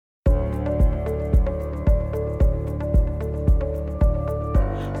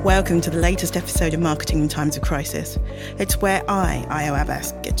Welcome to the latest episode of Marketing in Times of Crisis. It's where I, Ayo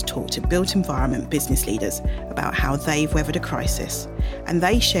Abbas, get to talk to built environment business leaders about how they've weathered a crisis, and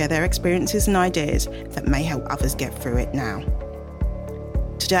they share their experiences and ideas that may help others get through it now.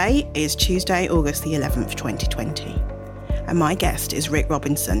 Today is Tuesday, August the 11th, 2020, and my guest is Rick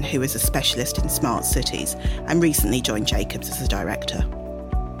Robinson, who is a specialist in smart cities and recently joined Jacobs as a director.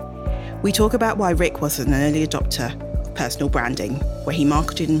 We talk about why Rick was an early adopter of personal branding, where he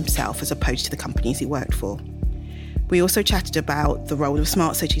marketed himself as opposed to the companies he worked for. We also chatted about the role of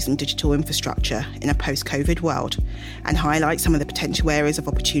smart cities and digital infrastructure in a post-COVID world and highlight some of the potential areas of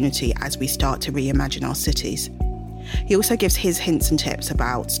opportunity as we start to reimagine our cities. He also gives his hints and tips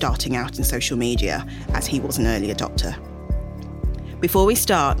about starting out in social media, as he was an early adopter. Before we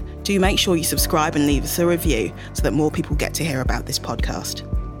start, do make sure you subscribe and leave us a review so that more people get to hear about this podcast.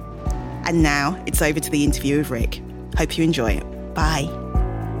 And now it's over to the interview with Rick. Hope you enjoy it. Bye.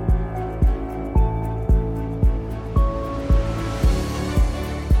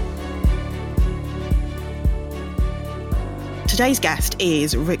 Today's guest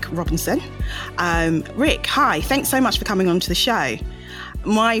is Rick Robinson. Rick, hi. Thanks so much for coming on to the show.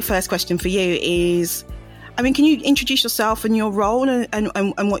 My first question for you is, can you introduce yourself and your role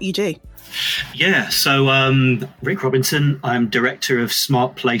and what you do? Yeah, so Rick Robinson, I'm Director of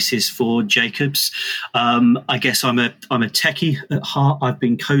Smart Places for Jacobs. I guess I'm a techie at heart. I've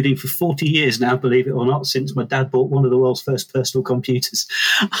been coding for 40 years now, believe it or not, since my dad bought one of the world's first personal computers.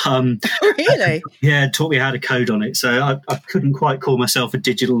 Really? Yeah, taught me how to code on it. So I couldn't quite call myself a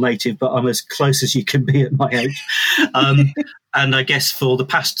digital native, but I'm as close as you can be at my age. And I guess for the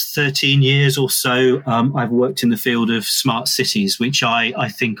past 13 years or so, I've worked in the field of smart cities, which I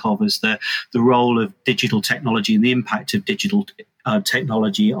think of as the role of digital technology and the impact of digital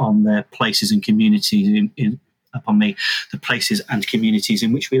technology on the places and communities the places and communities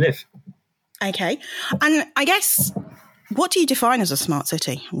in which we live. Okay. And I guess, what do you define as a smart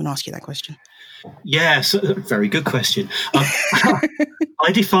city? I'm going to ask you that question. Yes, very good question.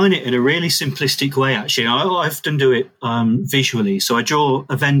 I define it in a really simplistic way, actually. I often do it visually. So I draw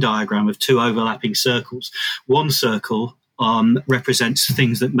a Venn diagram of two overlapping circles. One circle represents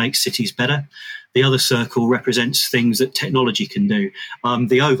things that make cities better. The other circle represents things that technology can do.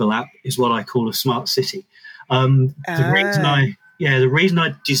 The overlap is what I call a smart city. The reason I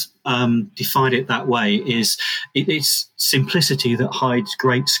define it that way is it's simplicity that hides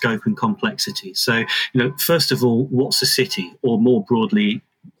great scope and complexity. So, first of all, what's a city? Or more broadly,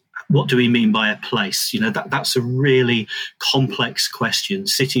 what do we mean by a place? That's a really complex question.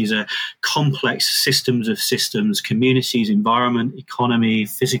 Cities are complex systems of systems, communities, environment, economy,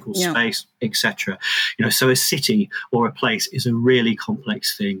 physical space, etc. So a city or a place is a really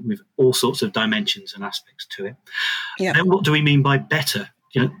complex thing with all sorts of dimensions and aspects to it. Yeah. Then what do we mean by better?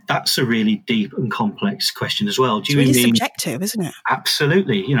 That's a really deep and complex question as well. It's really subjective, isn't it?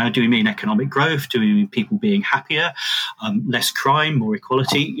 Absolutely. Do we mean economic growth? Do we mean people being happier, less crime, more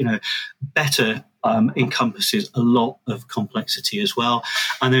equality? Better encompasses a lot of complexity as well.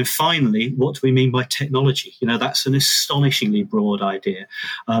 And then finally, what do we mean by technology? That's an astonishingly broad idea.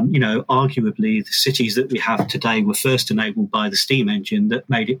 Arguably, the cities that we have today were first enabled by the steam engine that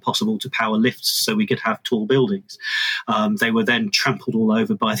made it possible to power lifts so we could have tall buildings. They were then trampled all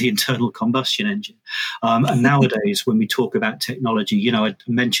over by the internal combustion engine. And nowadays, when we talk about technology, I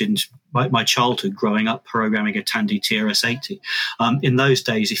mentioned my childhood growing up programming a Tandy TRS-80. In those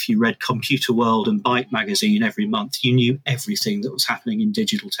days, if you read Computer World and Byte magazine every month, you knew everything that was happening in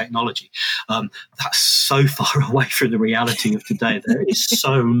digital technology. That's so far away from the reality of today. There is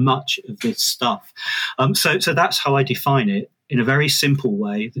so much of this stuff. So that's how I define it, in a very simple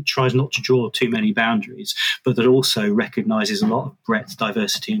way that tries not to draw too many boundaries, but that also recognises a lot of breadth,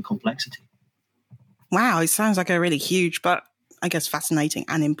 diversity and complexity. Wow, it sounds like a really huge, but I guess fascinating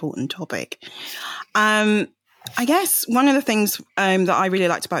and important topic. I guess one of the things that I really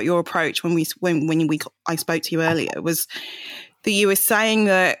liked about your approach when I spoke to you earlier was that you were saying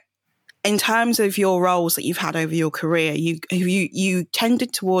that in terms of your roles that you've had over your career, you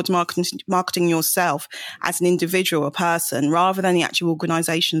tended towards marketing yourself as an individual, a person, rather than the actual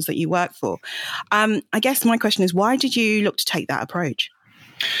organisations that you work for. I guess my question is, why did you look to take that approach?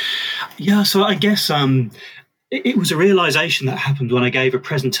 Yeah, so I guess it was a realisation that happened when I gave a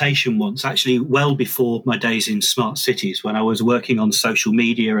presentation once, actually well before my days in smart cities, when I was working on social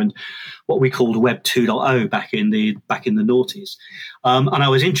media. And what we called Web 2.0 back in the noughties. And I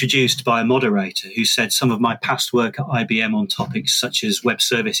was introduced by a moderator who said some of my past work at IBM on topics such as web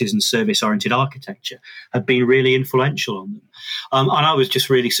services and service-oriented architecture had been really influential on them. And I was just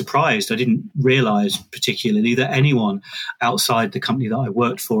really surprised. I didn't realize particularly that anyone outside the company that I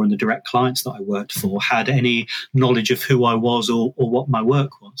worked for and the direct clients that I worked for had any knowledge of who I was or what my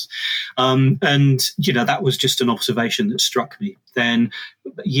work was. And, that was just an observation that struck me. Then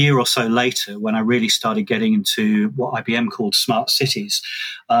a year or so later, when I really started getting into what IBM called smart cities,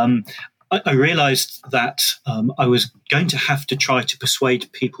 I realized that I was going to have to try to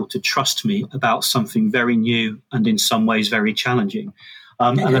persuade people to trust me about something very new and in some ways very challenging.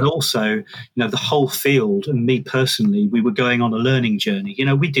 And then also, the whole field and me personally, we were going on a learning journey.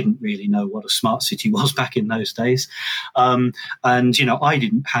 We didn't really know what a smart city was back in those days. And I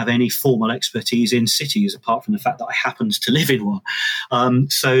didn't have any formal expertise in cities apart from the fact that I happened to live in one.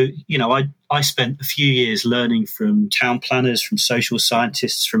 So I spent a few years learning from town planners, from social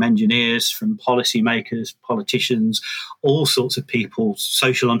scientists, from engineers, from policymakers, politicians, all sorts of people,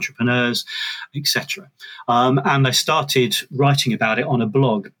 social entrepreneurs, etc. And I started writing about it on a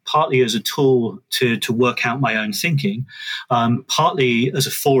blog, partly as a tool to work out my own thinking, partly as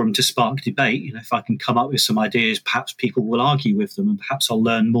a forum to spark debate. If I can come up with some ideas, perhaps people will argue with them, and perhaps I'll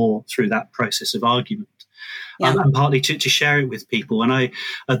learn more through that process of argument. Yeah. And partly to share it with people. And I,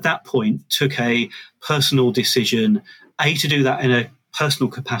 at that point, took a personal decision, to do that in a personal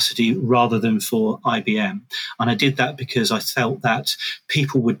capacity rather than for IBM. And I did that because I felt that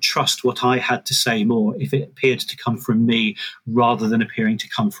people would trust what I had to say more if it appeared to come from me rather than appearing to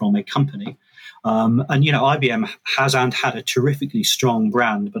come from a company. IBM has and had a terrifically strong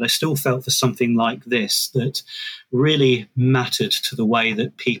brand, but I still felt for something like this that really mattered to the way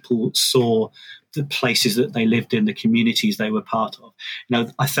that people saw the places that they lived in, the communities they were part of.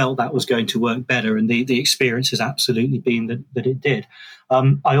 I felt that was going to work better, and the experience has absolutely been that it did.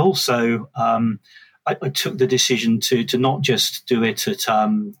 I also I took the decision to not just do it at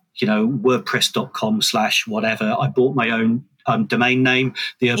WordPress.com/whatever. I bought my own domain name,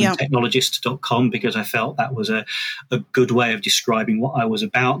 theUrbanTechnologist.com, because I felt that was a good way of describing what I was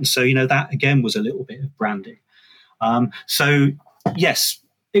about. And so, that again was a little bit of branding. Yes,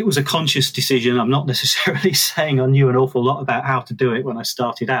 it was a conscious decision. I'm not necessarily saying I knew an awful lot about how to do it when I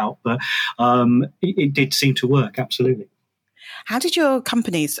started out, but it did seem to work, absolutely. How did your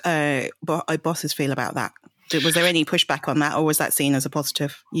company's bosses feel about that? Was there any pushback on that, or was that seen as a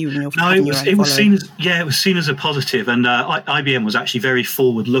positive? It was seen as a positive, and IBM was actually very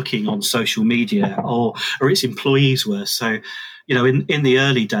forward-looking on social media, or its employees were. So, in the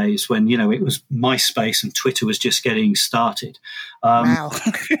early days when it was MySpace and Twitter was just getting started. Wow,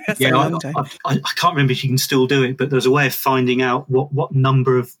 that's a long time. I can't remember if you can still do it, but there's a way of finding out what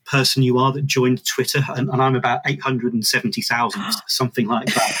number of person you are that joined Twitter, and I'm about 870,000, something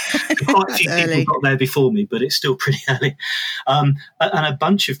like that. Quite a few people got there before me, but it's still pretty early. And a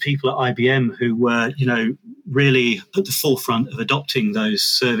bunch of people at IBM who were, really at the forefront of adopting those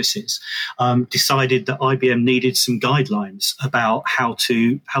services, decided that IBM needed some guidelines about how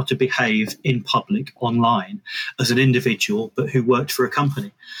to behave in public online as an individual, but who worked for a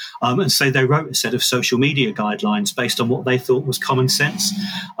company. And so they wrote a set of social media guidelines based on what they thought was common sense.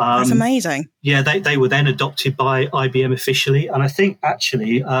 That's amazing. Yeah, they were then adopted by IBM officially. And I think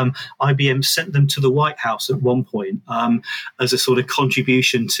actually IBM sent them to the White House at one point as a sort of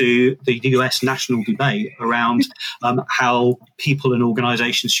contribution to the US national debate around how people and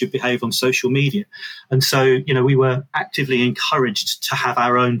organizations should behave on social media. And so, we were actively encouraged to have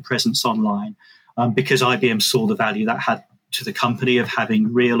our own presence online because IBM saw the value that had to the company of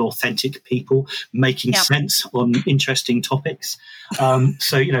having real, authentic people making sense on interesting topics.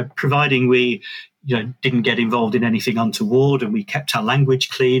 Providing we, didn't get involved in anything untoward and we kept our language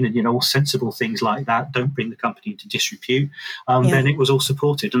clean and, all sensible things like that, don't bring the company into disrepute, then it was all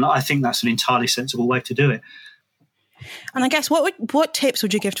supported. And I think that's an entirely sensible way to do it. And I guess what tips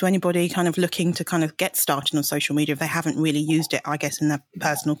would you give to anybody kind of looking to kind of get started on social media if they haven't really used it, I guess, in their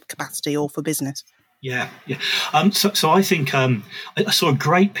personal capacity or for business? Yeah. So I think I saw a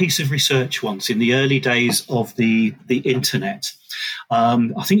great piece of research once in the early days of the internet.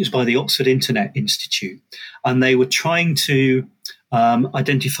 I think it was by the Oxford Internet Institute, and they were trying to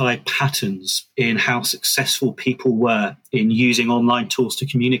identify patterns in how successful people were in using online tools to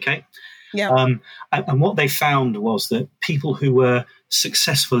communicate. Yeah. And what they found was that people who were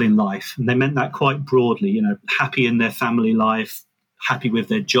successful in life, and they meant that quite broadly, happy in their family life, happy with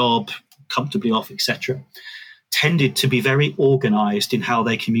their job, comfortably off, etc., tended to be very organized in how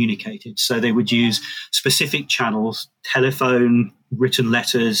they communicated. So they would use specific channels, telephone, written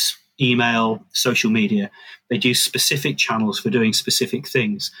letters, email, social media. They'd use specific channels for doing specific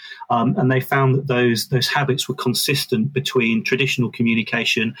things. And they found that those habits were consistent between traditional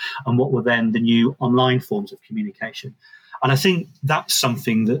communication and what were then the new online forms of communication. And I think that's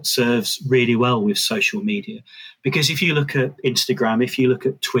something that serves really well with social media, because if you look at Instagram, if you look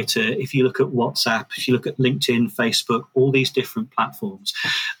at Twitter, if you look at WhatsApp, if you look at LinkedIn, Facebook, all these different platforms,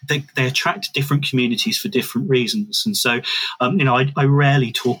 they attract different communities for different reasons. And so, I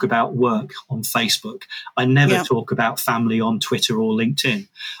rarely talk about work on Facebook. I never talk about family on Twitter or LinkedIn.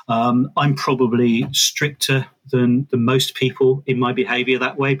 I'm probably stricter than most people in my behavior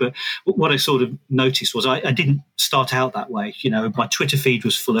that way. But what I sort of noticed was I didn't start out that way. My Twitter feed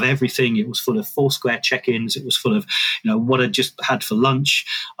was full of everything. It was full of Foursquare check-ins. It was full of, what I just had for lunch,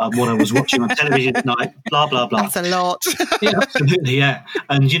 what I was watching on television at night, blah, blah, blah. That's a lot. Yeah, absolutely, yeah.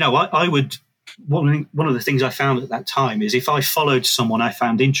 And, I would... One of the things I found at that time is if I followed someone I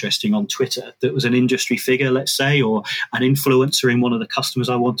found interesting on Twitter that was an industry figure, let's say, or an influencer in one of the customers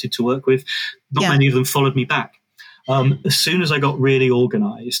I wanted to work with, not many of them followed me back. As soon as I got really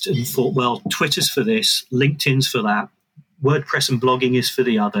organized and thought, well, Twitter's for this, LinkedIn's for that, WordPress and blogging is for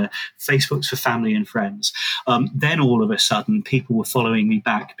the other, Facebook's for family and friends. Then all of a sudden, people were following me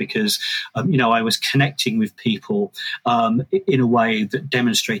back because, I was connecting with people in a way that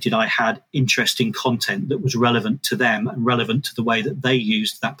demonstrated I had interesting content that was relevant to them and relevant to the way that they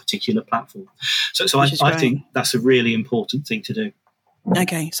used that particular platform. So I think that's a really important thing to do.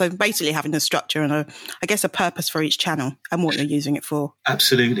 Okay, so basically having a structure and I guess a purpose for each channel and what you're using it for.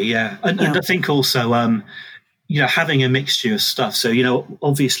 Absolutely, yeah. And I think also, having a mixture of stuff. So,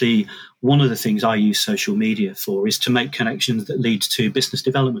 obviously one of the things I use social media for is to make connections that lead to business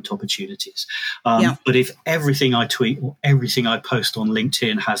development opportunities. But if everything I tweet or everything I post on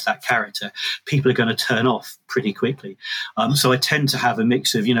LinkedIn has that character, people are going to turn off pretty quickly. So I tend to have a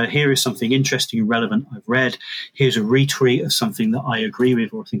mix of, here is something interesting and relevant I've read. Here's a retweet of something that I agree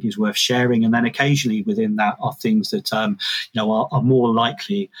with or think is worth sharing. And then occasionally within that are things that, are more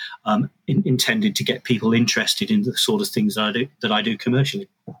likely intended to get people interested in the sort of things that I do commercially.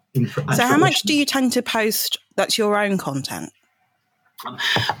 So how much do you tend to post that's your own content? I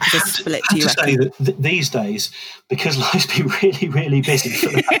have to say that these days, because life's been really, really busy for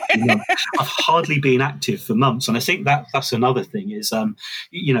the past few months, I've hardly been active for months. And I think that's another thing is,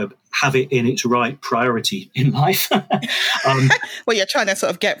 have it in its right priority in life. Well, you're trying to sort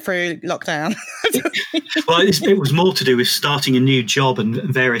of get through lockdown. Well, it was more to do with starting a new job and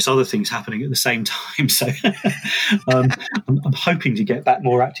various other things happening at the same time. So I'm hoping to get back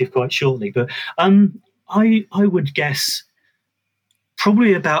more active quite shortly. But I would guess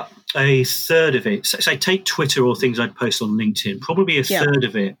probably about a third of it. So take Twitter or things I'd post on LinkedIn. Probably a third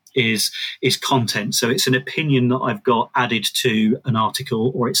of it is content. So it's an opinion that I've got added to an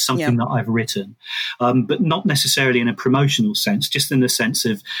article, or it's something that I've written, but not necessarily in a promotional sense. Just in the sense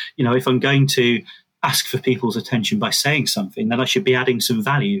of, if I'm going to ask for people's attention by saying something, then I should be adding some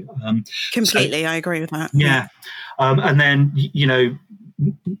value. Completely, I agree with that. Yeah, and then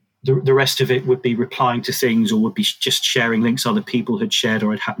The rest of it would be replying to things, or would be just sharing links other people had shared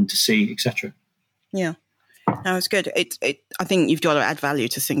or had happened to see, etc. Yeah, no, it's good. I think you've got to add value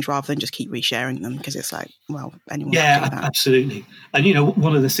to things rather than just keep resharing them, because it's like, well, anyone can do that. Absolutely. And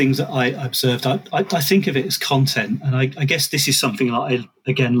one of the things that I observed, I think of it as content, and I guess this is something that I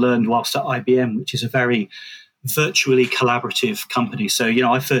again learned whilst at IBM, which is a very virtually collaborative company. So,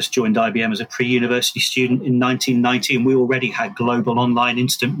 I first joined IBM as a pre-university student in 1990, and we already had global online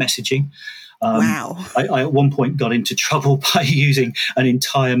instant messaging. Wow. I at one point got into trouble by using an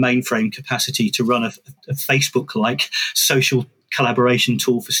entire mainframe capacity to run a Facebook-like social collaboration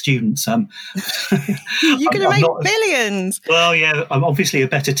tool for students. You're going to make millions. Well, yeah, I'm obviously a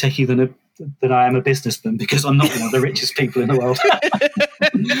better techie than I am a businessman, because I'm not one of the richest people in the world.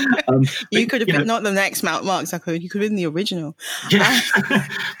 You could have been not the next Mark Zuckerberg. You could have been the original. Yeah,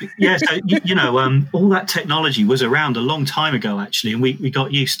 yeah. So all that technology was around a long time ago, actually, and we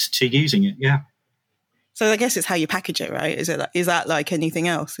got used to using it. Yeah. So I guess it's how you package it, right? Is that like anything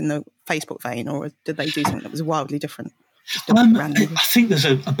else in the Facebook vein, or did they do something that was wildly different? I think there's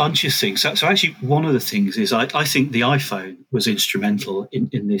a bunch of things. So actually, one of the things is I think the iPhone was instrumental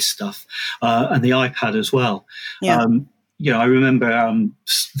in this stuff, and the iPad as well. Yeah. I remember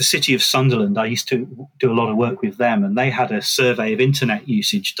the city of Sunderland. I used to do a lot of work with them, and they had a survey of internet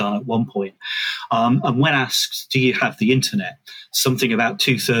usage done at one point. And when asked, do you have the internet? Something about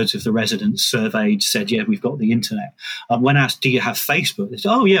 2/3 of the residents surveyed said, yeah, we've got the internet. And when asked, do you have Facebook? They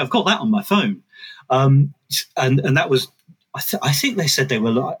said, oh, yeah, I've got that on my phone. And that was I think they said they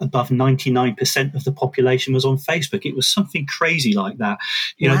were like above 99% of the population was on Facebook. It was something crazy like that.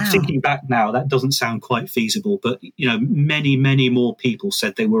 Thinking back now, that doesn't sound quite feasible, but many, many more people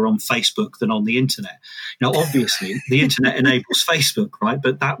said they were on Facebook than on the internet. Obviously the internet enables Facebook, right?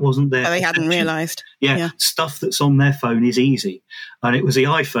 But that wasn't their they hadn't realised. Yeah, stuff that's on their phone is easy. And it was the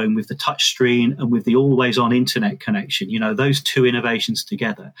iPhone with the touch screen and with the always-on internet connection. Those two innovations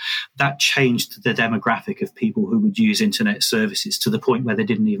together, that changed the demographic of people who would use internet services to the point where they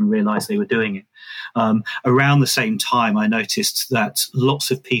didn't even realise they were doing it. Around the same time, I noticed that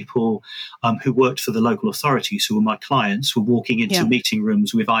lots of people who worked for the local authorities, who were my clients, were walking into meeting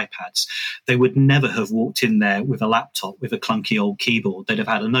rooms with iPads. They would never have walked in there with a laptop, with a clunky old keyboard. They'd have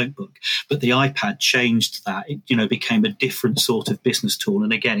had a notebook. But the iPad changed that. It became a different sort of business tool.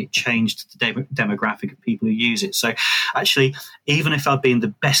 And again, it changed the demographic of people who use it. So actually, even if I'd been the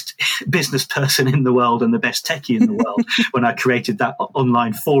best business person in the world and the best techie in the world when I created that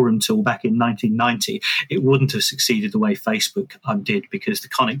online forum tool back in 1990, it wouldn't have succeeded the way Facebook did, because the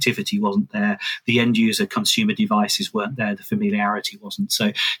connectivity wasn't there, the end user consumer devices weren't there, the familiarity wasn't.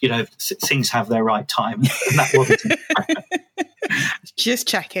 So, things have their right time, and that wasn't it. Just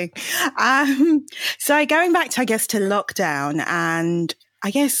checking. So going back to, to lockdown, and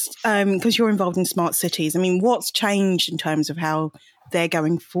I guess because you're involved in smart cities, what's changed in terms of how they're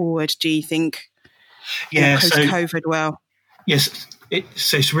going forward, do you think? Post-COVID, Yes,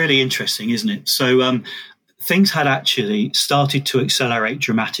 it's really interesting, isn't it? So things had actually started to accelerate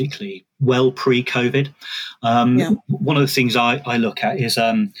dramatically well pre-COVID. One of the things I look at is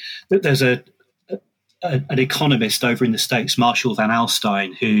that there's an economist over in the States, Marshall Van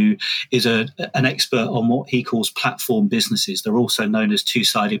Alstyne, who is an expert on what he calls platform businesses. They're also known as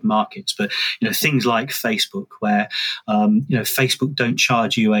two-sided markets. But things like Facebook, where Facebook don't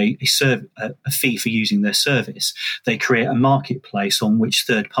charge you a fee for using their service. They create a marketplace on which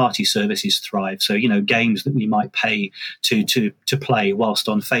third-party services thrive. So games that we might pay to play whilst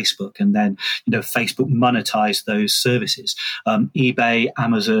on Facebook, and then Facebook monetize those services. eBay,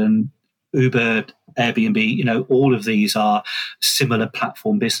 Amazon, Uber, Airbnb, all of these are similar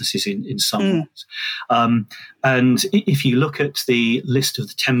platform businesses in some ways. And if you look at the list of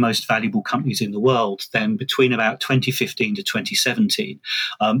the 10 most valuable companies in the world, then between about 2015 to 2017,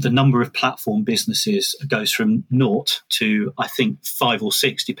 the number of platform businesses goes from 0 to, I think, 5 or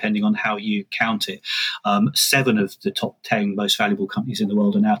 6, depending on how you count it. 7 of the top 10 most valuable companies in the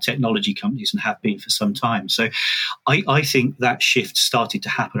world are now technology companies and have been for some time. So I think that shift started to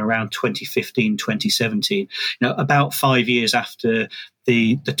happen around 2015, 2017, about 5 years after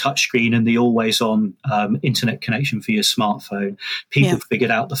the touchscreen and the always-on internet connection for your smartphone. People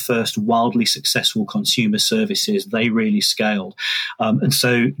figured out the first wildly successful consumer services. They really scaled. And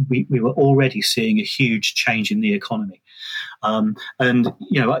so we were already seeing a huge change in the economy. And,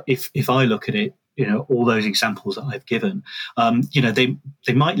 if I look at it, all those examples that I've given, they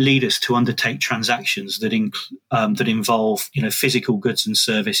might lead us to undertake transactions that involve, physical goods and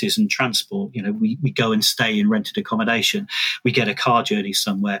services and transport. We go and stay in rented accommodation. We get a car journey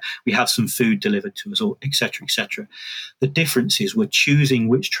somewhere. We have some food delivered to us, or et cetera, et cetera. The difference is we're choosing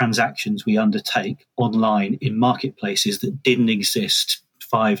which transactions we undertake online in marketplaces that didn't exist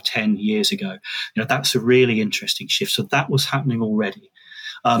 5-10 years ago. That's a really interesting shift. So that was happening already.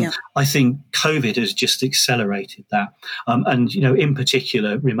 I think COVID has just accelerated that. And, in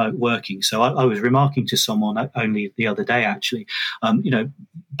particular, remote working. So I was remarking to someone only the other day, actually,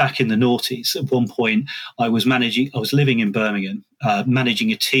 back in the noughties, at one point I was living in Birmingham,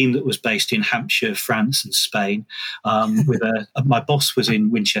 managing a team that was based in Hampshire, France and Spain. My boss was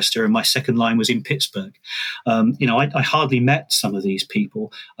in Winchester and my second line was in Pittsburgh. I hardly met some of these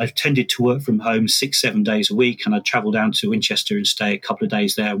people. I've tended to work from home 6-7 days a week, and I'd travel down to Winchester and stay a couple of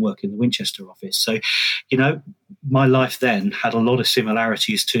days there and work in the Winchester office. So, my life then had a lot of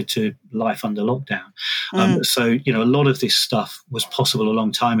similarities to life under lockdown. So, a lot of this stuff was possible a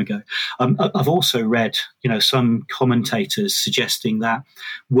long time ago. I've also read, some commentators suggesting that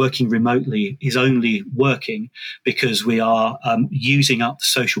working remotely is only working because we are using up the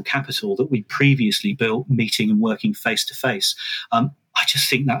social capital that we previously built meeting and working face to face. I just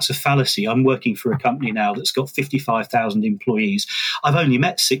think that's a fallacy. I'm working for a company now that's got 55,000 employees. I've only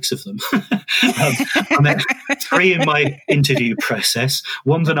met 6 of them. I met 3 in my interview process.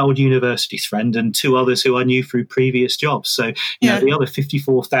 One's an old university friend and 2 others who I knew through previous jobs. So, the other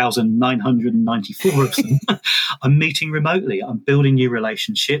 54,994 of them, I'm meeting remotely. I'm building new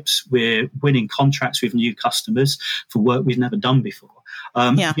relationships. We're winning contracts with new customers for work we've never done before.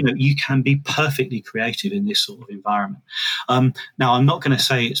 You can be perfectly creative in this sort of environment. Now, I'm not going to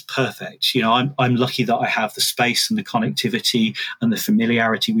say it's perfect. I'm lucky that I have the space and the connectivity and the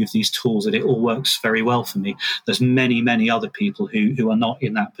familiarity with these tools, that it all works very well for me. There's many, many other people who are not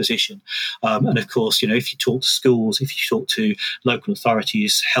in that position. And of course, if you talk to schools, if you talk to local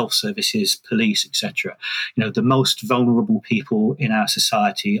authorities, health services, police, etc., the most vulnerable people in our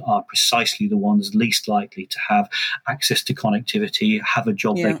society are precisely the ones least likely to have access to connectivity, have a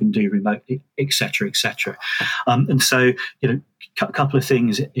job they can do remotely, etc., etc. And so, a couple of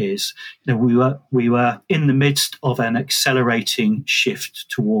things is, we were in the midst of an accelerating shift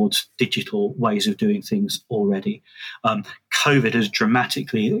towards digital ways of doing things already. COVID has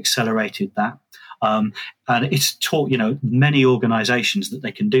dramatically accelerated that. And it's taught, many organizations that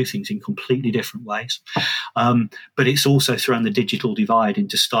they can do things in completely different ways. But it's also thrown the digital divide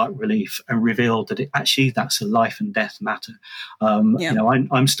into stark relief and revealed that that's a life and death matter.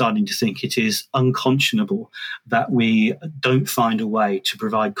 I'm starting to think it is unconscionable that we don't find a way to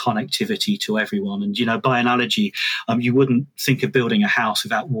provide connectivity to everyone. And, by analogy, you wouldn't think of building a house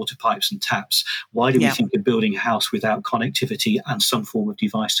without water pipes and taps. Why do we think of building a house without connectivity and some form of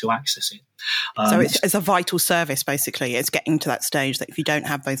device to access it? So it's a vital service, basically. It's getting to that stage that if you don't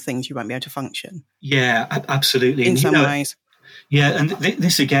have those things, you won't be able to function. Yeah, absolutely. In some ways. Yeah, and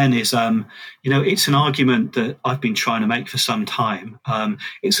this again is, it's an argument that I've been trying to make for some time.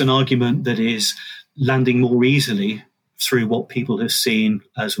 It's an argument that is landing more easily through what people have seen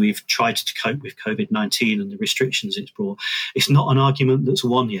as we've tried to cope with COVID-19 and the restrictions it's brought. It's not an argument that's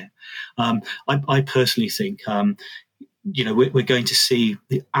won yet. I personally think we're going to see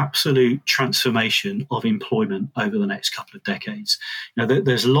the absolute transformation of employment over the next couple of decades.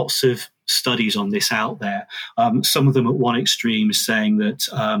 There's lots of studies on this out there. Some of them at one extreme saying that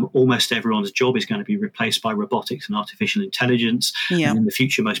almost everyone's job is going to be replaced by robotics and artificial intelligence. And in the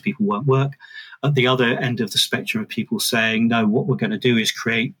future, most people won't work. At the other end of the spectrum of people saying, no, what we're going to do is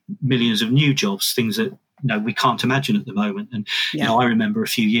create millions of new jobs, things that we can't imagine at the moment. And, I remember a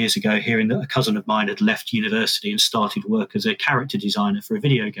few years ago hearing that a cousin of mine had left university and started work as a character designer for a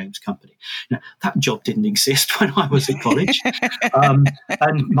video games company. That job didn't exist when I was at college. And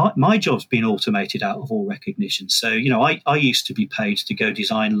my job's been automated out of all recognition. So, I used to be paid to go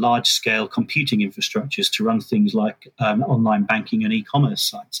design large-scale computing infrastructures to run things like online banking and e-commerce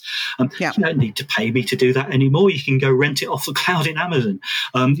sites. You don't need to pay me to do that anymore. You can go rent it off the cloud in Amazon.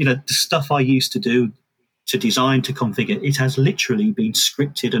 The stuff I used to do, to design, to configure, it has literally been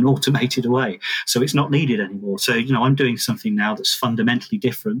scripted and automated away. So it's not needed anymore. So, I'm doing something now that's fundamentally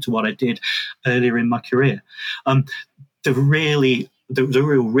different to what I did earlier in my career. The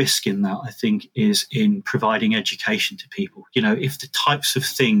real risk in that, I think, is in providing education to people. If the types of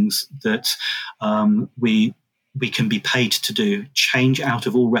things that we can be paid to do change out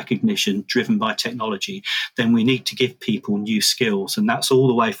of all recognition driven by technology, then we need to give people new skills. And that's all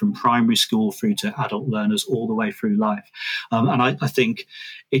the way from primary school through to adult learners, all the way through life. And I think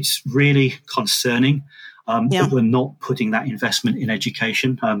it's really concerning that we're not putting that investment in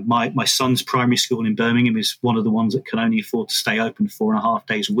education. My son's primary school in Birmingham is one of the ones that can only afford to stay open 4.5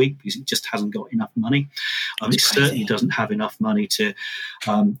 days a week because it just hasn't got enough money. It certainly doesn't have enough money to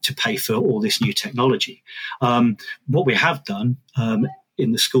pay for all this new technology. What we have done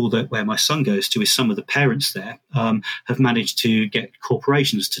in the school where my son goes to is some of the parents there have managed to get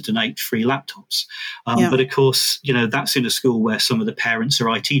corporations to donate free laptops. But of course, that's in a school where some of the parents are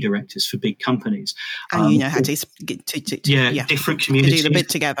IT directors for big companies. And how to different communities. To do the bit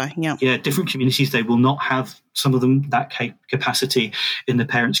together. Yeah, different communities, they will not have, some of them, that capacity in the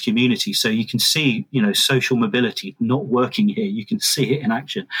parents' community. So you can see, social mobility not working here. You can see it in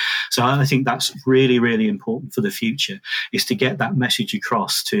action. So I think that's really, really important for the future, is to get that message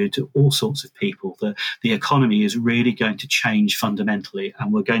across to all sorts of people that the economy is really going to change fundamentally,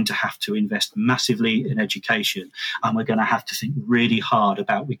 and we're going to have to invest massively in education, and we're going to have to think really hard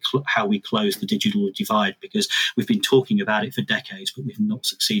about how we close the digital divide, because we've been talking about it for decades, but we've not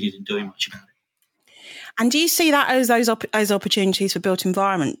succeeded in doing much about it. And do you see that as opportunities for built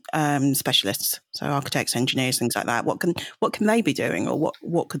environment specialists, so architects, engineers, things like that? What can they be doing, or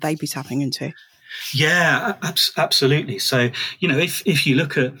what could they be tapping into? Yeah, absolutely. So, if you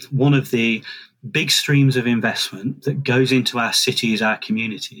look at one of the big streams of investment that goes into our cities, our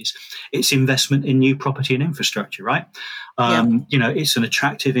communities, it's investment in new property and infrastructure, right? It's an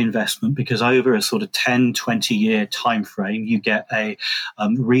attractive investment because over a sort of 10, 20-year time frame, you get a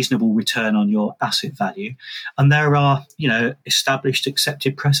reasonable return on your asset value. And there are, established,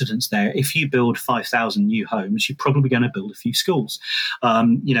 accepted precedents there. If you build 5,000 new homes, you're probably going to build a few schools.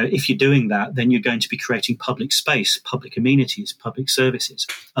 If you're doing that, then you're going to be creating public space, public amenities, public services.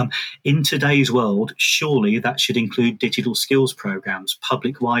 In today's world, surely that should include digital skills programs,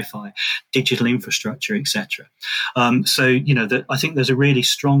 public Wi-Fi, digital infrastructure, etc. I think there's a really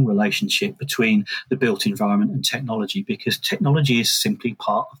strong relationship between the built environment and technology, because technology is simply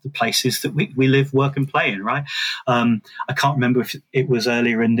part of the places that we live, work and play in, right? I can't remember if it was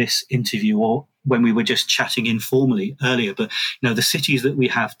earlier in this interview or when we were just chatting informally earlier, but the cities that we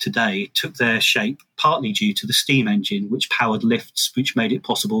have today took their shape partly due to the steam engine, which powered lifts, which made it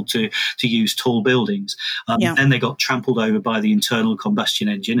possible to use tall buildings. Then they got trampled over by the internal combustion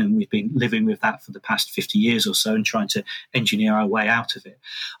engine, and we've been living with that for the past 50 years or so and trying to engineer our way out of it.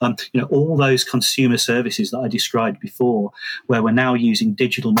 All those consumer services that I described before, where we're now using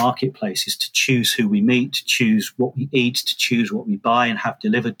digital marketplaces to choose who we meet, to choose what we eat, to choose what we buy and have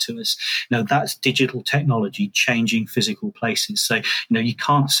delivered to us. That's digital technology changing physical places. So, you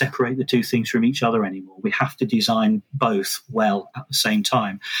can't separate the two things from each other anymore. We have to design both well at the same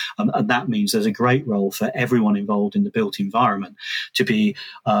time. And that means there's a great role for everyone involved in the built environment to be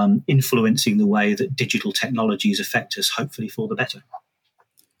influencing the way that digital technologies affect us, hopefully for the better.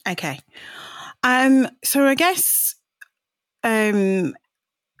 Okay. So I guess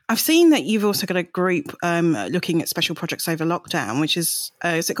I've seen that you've also got a group looking at special projects over lockdown, which is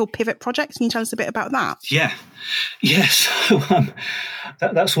it called Pivot Projects? Can you tell us a bit about that? Yeah. Yes.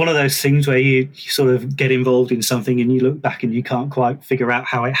 That's one of those things where you sort of get involved in something and you look back and you can't quite figure out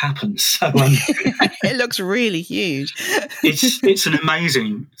how it happens. So it looks really huge. It's an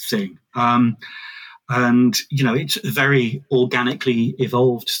amazing thing. And, it's a very organically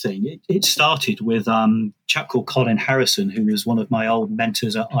evolved thing. It started with a chap called Colin Harrison, who was one of my old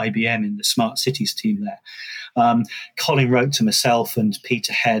mentors at IBM in the Smart Cities team there. Colin wrote to myself and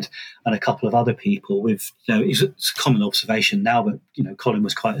Peter Head and a couple of other people with, it's a common observation now, but, Colin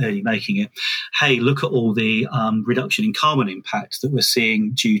was quite early making it. Hey, look at all the reduction in carbon impact that we're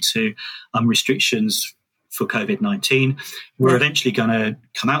seeing due to restrictions for COVID-19. We're eventually going to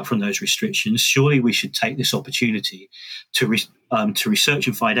come out from those restrictions. Surely we should take this opportunity to research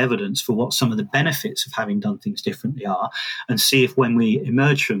and find evidence for what some of the benefits of having done things differently are, and see if when we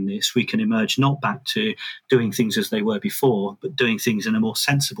emerge from this, we can emerge not back to doing things as they were before, but doing things in a more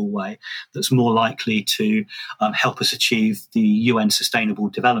sensible way that's more likely to help us achieve the UN Sustainable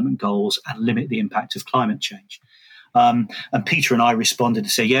Development Goals and limit the impact of climate change. And Peter and I responded to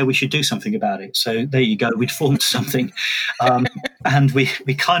say, yeah, we should do something about it. So there you go. We'd formed something. And we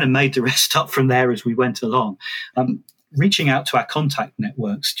kind of made the rest up from there as we went along. Reaching out to our contact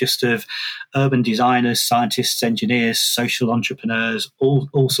networks, just of urban designers, scientists, engineers, social entrepreneurs,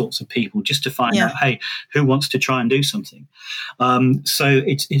 all sorts of people, just to find out, hey, who wants to try and do something? So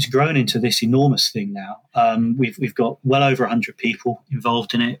it's grown into this enormous thing now. We've got well over 100 people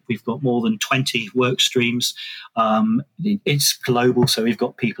involved in it. We've got more than 20 work streams. It's global, so we've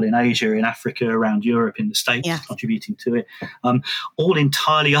got people in Asia, in Africa, around Europe, in the States contributing to it, all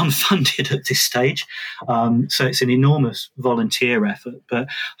entirely unfunded at this stage. So it's an enormous volunteer effort, but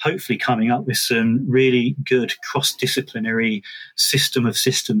hopefully coming up with some really good cross-disciplinary system of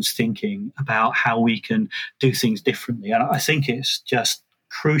systems thinking about how we can do things differently. And I think it's just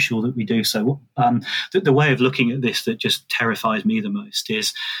crucial that we do so. The way of looking at this that just terrifies me the most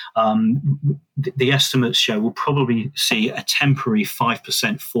is the estimates show we'll probably see a temporary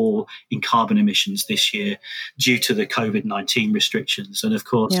 5% fall in carbon emissions this year due to the COVID-19 restrictions. And of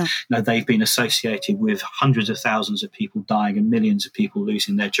course, they've been associated with hundreds of thousands of people dying and millions of people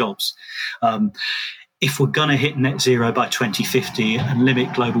losing their jobs. If we're going to hit net zero by 2050 and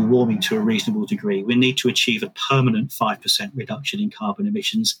limit global warming to a reasonable degree, we need to achieve a permanent 5% reduction in carbon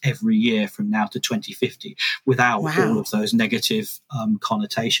emissions every year from now to 2050 without all of those negative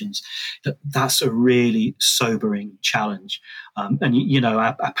connotations. That's a really sobering challenge. And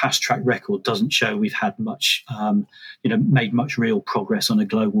our past track record doesn't show we've had much, made much real progress on a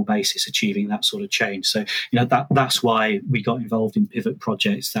global basis achieving that sort of change. So, that's why we got involved in Pivot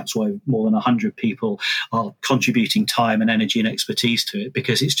Projects. That's why more than 100 people are contributing time and energy and expertise to it,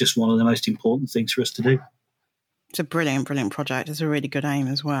 because it's just one of the most important things for us to do. It's a brilliant, brilliant project. It's a really good aim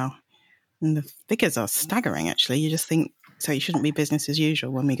as well. And the figures are staggering, actually. You just think, so it shouldn't be business as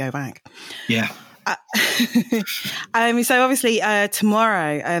usual when we go back. Yeah. So obviously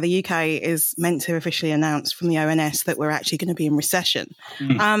tomorrow the UK is meant to officially announce from the ONS that we're actually going to be in recession.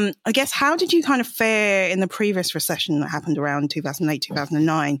 I guess, how did you kind of fare in the previous recession that happened around 2008,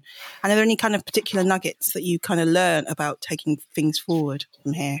 2009? And are there any kind of particular nuggets that you kind of learn about taking things forward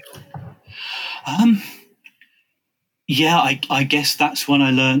from here? Yeah, I guess that's when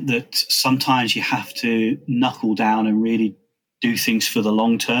I learned that sometimes you have to knuckle down and really do things for the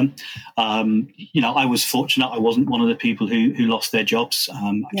long term. I was fortunate. I wasn't one of the people who lost their jobs.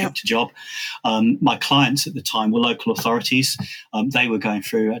 I kept a job. My clients at the time were local authorities. They were going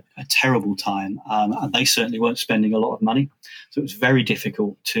through a terrible time, and they certainly weren't spending a lot of money. So it was very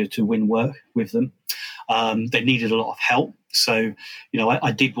difficult to win work with them. They needed a lot of help. So,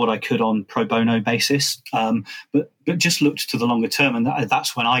 I did what I could on pro bono basis, but just looked to the longer term. And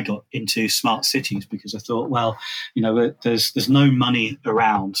that's when I got into smart cities, because I thought, well, there's no money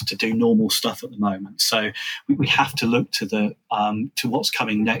around to do normal stuff at the moment. So we have to look to what's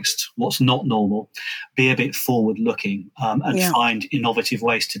coming next, what's not normal, be a bit forward looking, and find innovative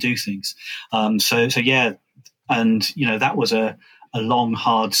ways to do things. And that was a long,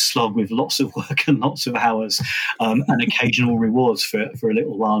 hard slog with lots of work and lots of hours, and occasional rewards for a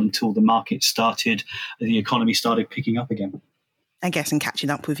little while until the market started, the economy started picking up again. I guess, and catching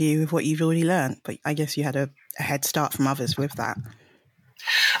up with you with what you've already learned. But I guess you had a head start from others with that.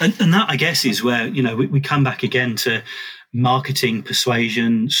 And that, I guess, is where, we come back again to marketing,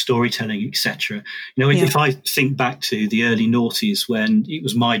 persuasion, storytelling, etc. If I think back to the early noughties, when it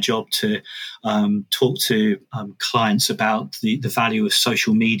was my job to talk to clients about the value of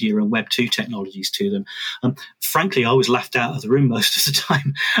social media and Web 2 technologies to them, frankly, I was laughed out of the room most of the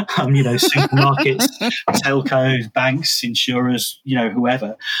time. Supermarkets, telcos, banks, insurers,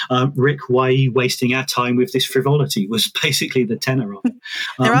 whoever. Rick, why are you wasting our time with this frivolity? Was basically the tenor of it.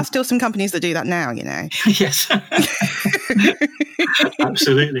 There are still some companies that do that now, Yes.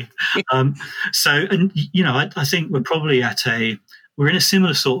 Absolutely. I think we're probably we're in a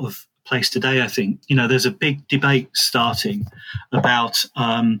similar sort of place today. I think, there's a big debate starting about,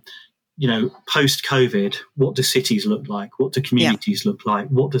 post-COVID, what do cities look like? What do communities look like?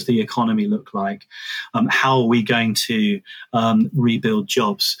 What does the economy look like? How are we going to rebuild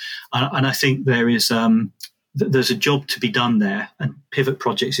jobs? And I think there's a job to be done there, and Pivot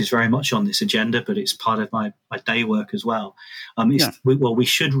Projects is very much on this agenda, but it's part of my day work as well. We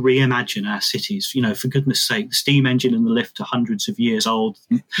should reimagine our cities. For goodness sake, the steam engine and the lift are hundreds of years old.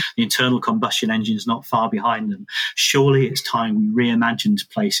 The internal combustion engine is not far behind them. Surely it's time we reimagined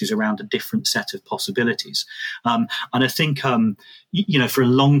places around a different set of possibilities. And I think, for a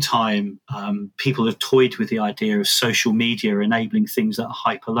long time, people have toyed with the idea of social media enabling things that are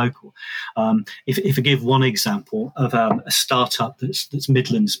hyper-local. If I give one example of a startup that's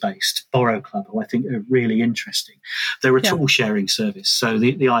Midlands-based, Borrow Club, who I think are really interesting. They're a tool sharing service. So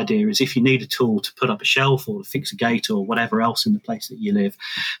the idea is, if you need a tool to put up a shelf or to fix a gate or whatever else in the place that you live,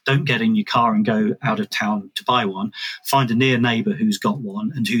 don't get in your car and go out of town to buy one. Find a near neighbour who's got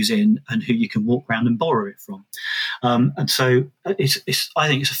one and who's in and who you can walk around and borrow it from. And so I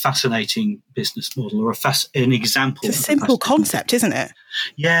think it's a fascinating business model, or an example. It's a simple concept, isn't it?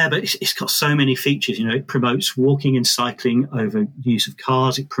 Yeah, but it's got so many features. It promotes walking and cycling over use of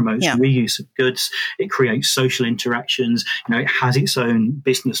cars. It promotes reuse of goods. It creates social interactions. It has its own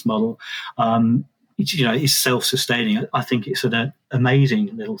business model. It's self-sustaining. I think it's an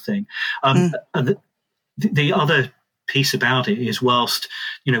amazing little thing. And the other piece about it is, whilst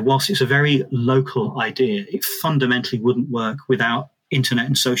it's a very local idea, it fundamentally wouldn't work without internet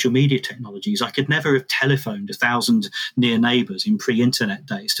and social media technologies. I could never have telephoned 1,000 near neighbours in pre-internet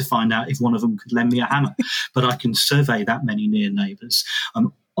days to find out if one of them could lend me a hammer, but I can survey that many near neighbours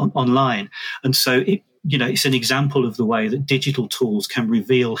online. And so it's an example of the way that digital tools can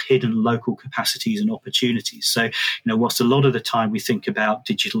reveal hidden local capacities and opportunities. So, whilst a lot of the time we think about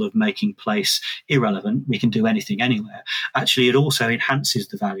digital of making place irrelevant, we can do anything anywhere, actually it also enhances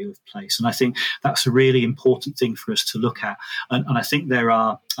the value of place. And I think that's a really important thing for us to look at. And I think there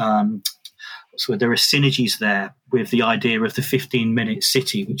are synergies there with the idea of the 15-minute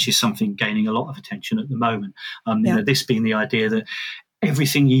city, which is something gaining a lot of attention at the moment. This being the idea that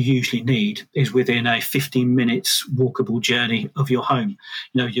everything you usually need is within a 15 minutes walkable journey of your home.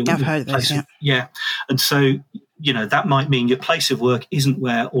 I've heard of this, And so that might mean your place of work isn't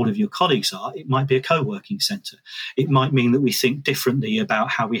where all of your colleagues are. It might be a co-working centre. It might mean that we think differently about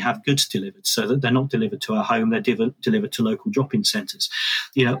how we have goods delivered, so that they're not delivered to our home, they're delivered to local drop-in centres.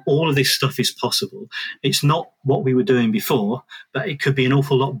 All of this stuff is possible. It's not what we were doing before, but it could be an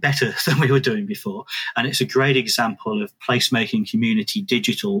awful lot better than we were doing before. And it's a great example of placemaking, community,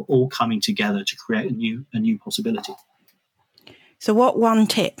 digital, all coming together to create a new possibility. So what one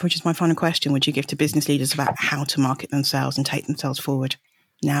tip, which is my final question, would you give to business leaders about how to market themselves and take themselves forward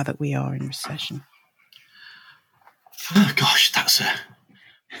now that we are in recession? Oh, gosh, that's a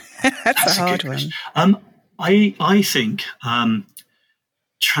hard one. I think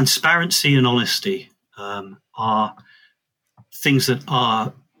transparency and honesty are things that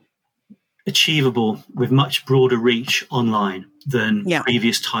are achievable with much broader reach online than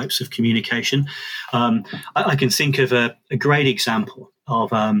previous types of communication. I can think of a great example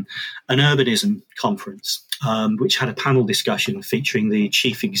of an urbanism conference, which had a panel discussion featuring the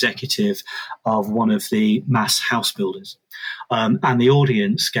chief executive of one of the mass house builders. And the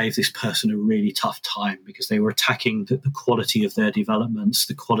audience gave this person a really tough time because they were attacking the quality of their developments,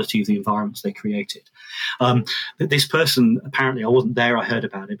 the quality of the environments they created. This person, apparently, I wasn't there, I heard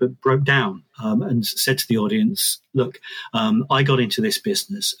about it, but broke down and said to the audience, look, I got into this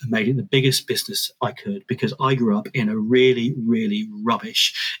business and made it the biggest business I could because I grew up in a really, really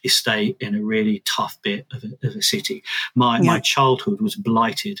rubbish estate in a really tough bit of a city. My childhood was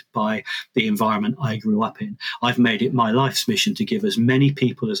blighted by the environment I grew up in. I've made it my life's mission to give as many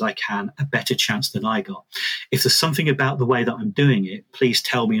people as I can a better chance than I got. If there's something about the way that I'm doing it, please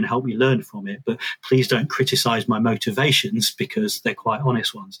tell me and help me learn from it, but please don't criticize my motivations because they're quite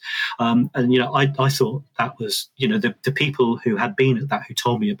honest ones. I thought that was, the people who had been at that, who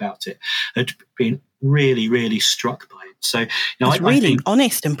told me about it, had been really, really struck by it. So, it's really think,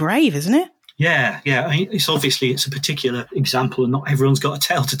 honest and brave, isn't it? Yeah. I mean, it's a particular example, and not everyone's got a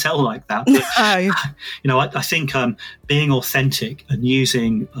tale to tell like that. But, I think being authentic and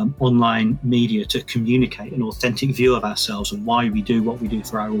using online media to communicate an authentic view of ourselves and why we do what we do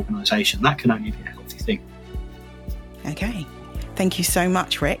for our organisation, that can only be a healthy thing. Okay. Thank you so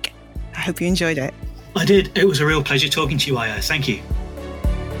much, Rick. I hope you enjoyed it. I did. It was a real pleasure talking to you, Io. Thank you.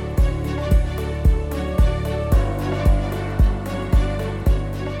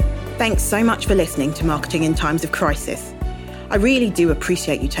 Thanks so much for listening to Marketing in Times of Crisis. I really do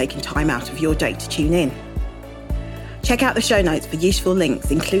appreciate you taking time out of your day to tune in. Check out the show notes for useful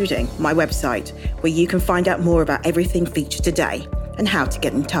links, including my website, where you can find out more about everything featured today and how to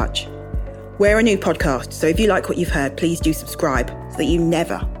get in touch. We're a new podcast, so if you like what you've heard, please do subscribe so that you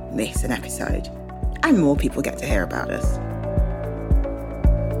never miss an episode and more people get to hear about us.